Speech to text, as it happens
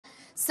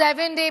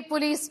7-day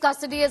police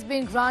custody has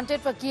been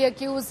granted for key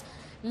accused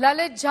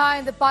Lalit Jha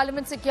in the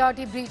Parliament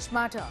security breach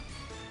matter.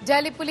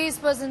 Delhi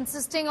police was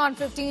insisting on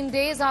 15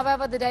 days.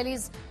 However, the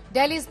Delhi's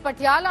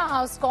Patiala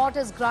House Court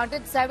has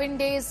granted 7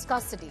 days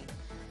custody.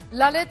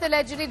 Lalit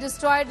allegedly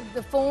destroyed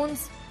the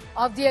phones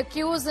of the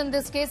accused in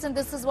this case, and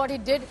this is what he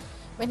did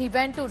when he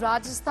went to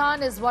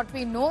Rajasthan, is what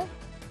we know.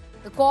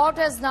 The court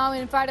has now,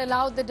 in fact,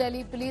 allowed the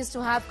Delhi police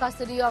to have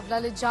custody of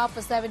Lalit Jha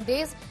for 7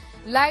 days,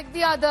 like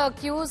the other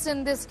accused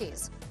in this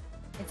case.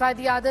 In fact,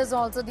 the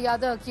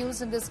other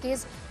accused in this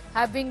case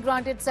have been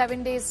granted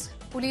 7 days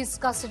police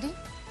custody.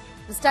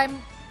 This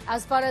time,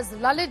 as far as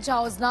Lalit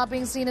Jha is now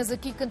being seen as a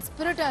key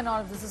conspirator and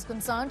all of this is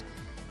concerned,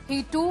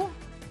 he too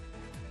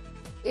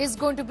is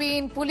going to be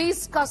in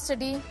police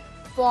custody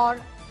for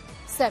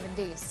 7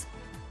 days.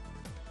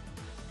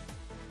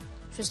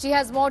 Shrishti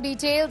has more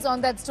details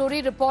on that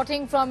story,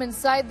 reporting from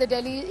inside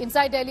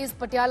Delhi's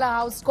Patiala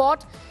House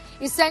Court.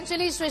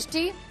 Essentially,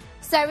 Shrishti,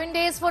 7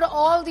 days for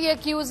all the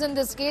accused in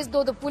this case,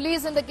 though the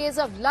police in the case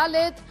of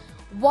Lalit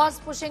was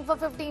pushing for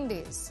 15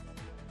 days.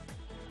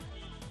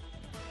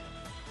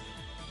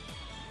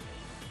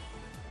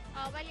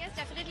 Well, yes,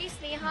 definitely,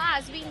 Sneha.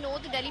 As we know,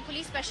 the Delhi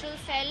Police Special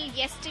Cell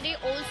yesterday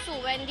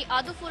also, when the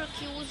other 4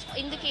 accused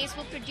in the case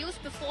were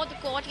produced before the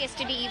court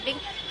yesterday evening,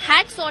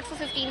 had sought for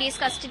 15 days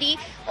custody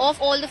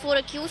of all the 4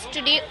 accused.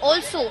 Today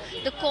also,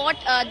 the court,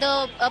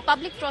 the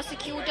public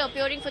prosecutor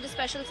appearing for the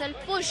special cell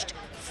pushed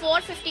for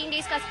 15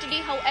 days custody.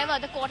 However,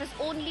 the court has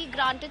only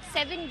granted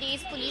 7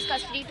 days police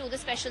custody to the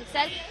special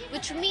cell,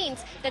 which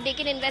means that they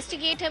can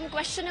investigate him,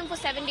 question him for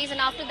 7 days,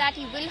 and after that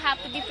he will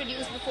have to be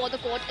produced before the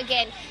court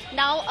again.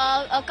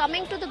 Now,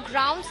 coming to the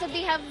grounds that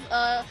they have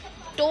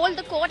told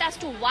the court as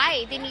to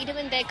why they need him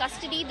in their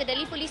custody, the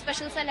Delhi Police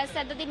Special Cell has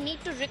said that they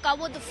need to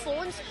recover the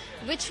phones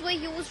which were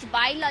used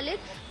by Lalit,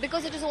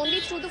 because it is only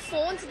through the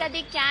phones that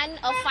they can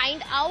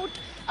find out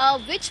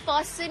which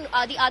person,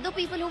 the other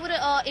people who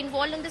were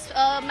involved in this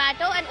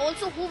matter, and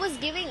also who was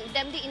giving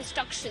them the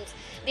instructions.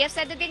 They have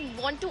said that they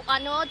want to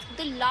unearth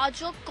the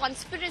larger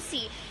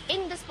conspiracy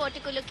in this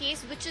particular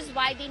case, which is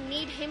why they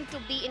need him to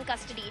be in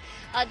custody.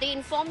 They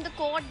informed the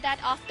court that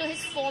after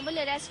his formal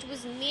arrest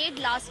was made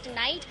last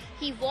night,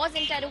 he was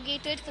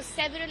interrogated for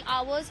several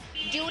hours,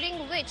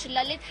 during which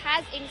Lalit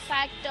has in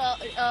fact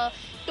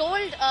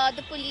told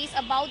the police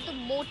about the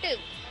motive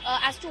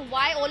as to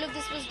why all of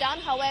this was done.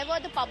 However,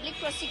 the public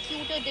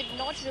prosecutor did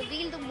not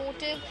reveal the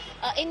motive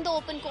in the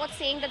open court,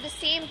 saying that the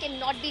same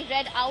cannot be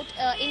read out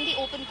in the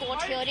open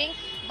court hearing.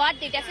 But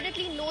they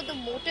definitely know the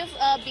motive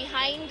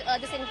behind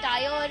this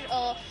entire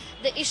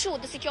the issue,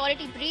 the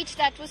security breach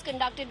that was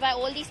conducted by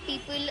all these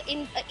people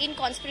in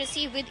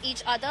conspiracy with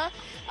each other.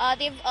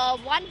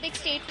 One big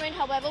statement,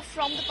 however,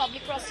 from the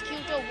public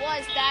prosecutor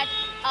was that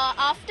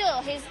after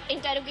his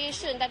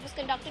interrogation that was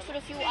conducted for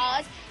a few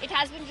hours, it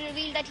has been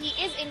revealed that he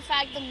is in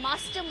fact the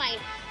mastermind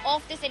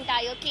of this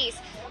entire case.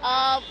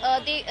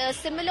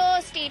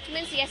 Similar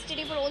statements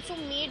yesterday were also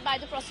made by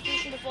the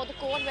prosecution before the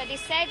court, where they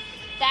said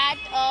that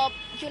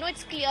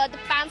it's clear the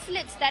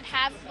pamphlets that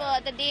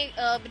they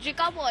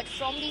recovered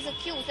from these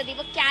accused that they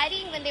were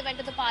carrying when they went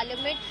to the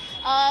parliament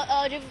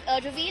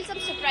revealed some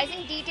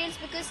surprising details,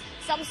 because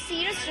some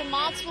serious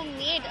remarks were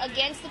made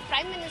against the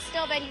Prime Minister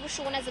when he was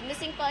shown as a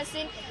missing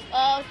person,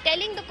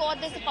 telling the court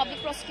that the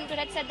public prosecutor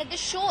had said that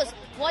this shows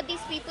what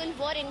these people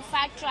were in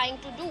fact trying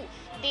to do.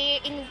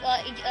 In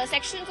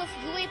sections of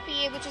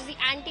UAPA, which is the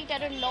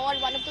anti-terror law,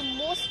 one of the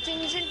most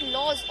stringent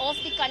laws of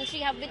the country,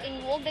 have been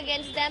invoked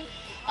against them.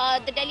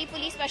 The Delhi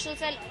Police Special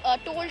Cell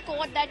told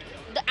court that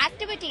the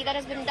activity that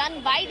has been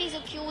done by these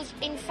accused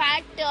in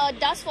fact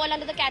does fall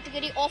under the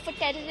category of a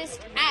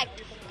terrorist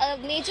act, a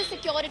major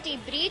security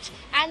breach,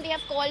 and they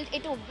have called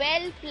it a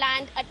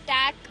well-planned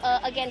attack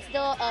against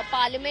the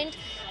parliament.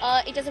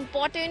 It is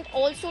important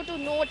also to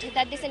note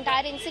that this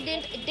entire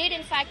incident did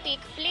in fact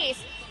take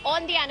place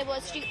on the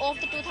anniversary of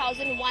the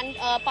 2001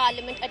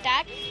 parliament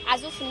attack.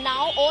 As of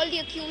now, all the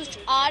accused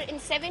are in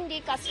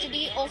 7-day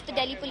custody of the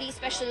Delhi Police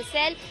Special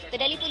Cell. The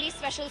Delhi Police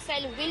Special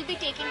Cell will be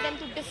taking them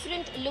to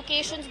different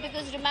locations,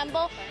 because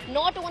remember,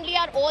 not only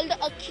are all the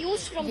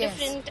accused from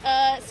different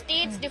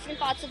states, different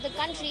parts of the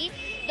country,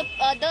 the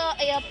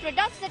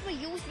products that were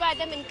used by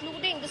them,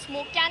 including the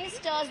smoke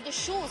canisters, the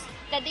shoes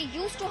that they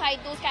used to hide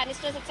those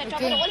canisters, etc.,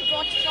 were all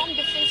brought from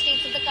different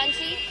states of the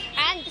country,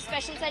 and the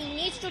Special Cell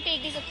needs to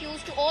take these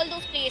accused to all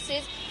those places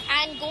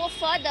and go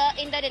further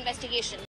in their investigation.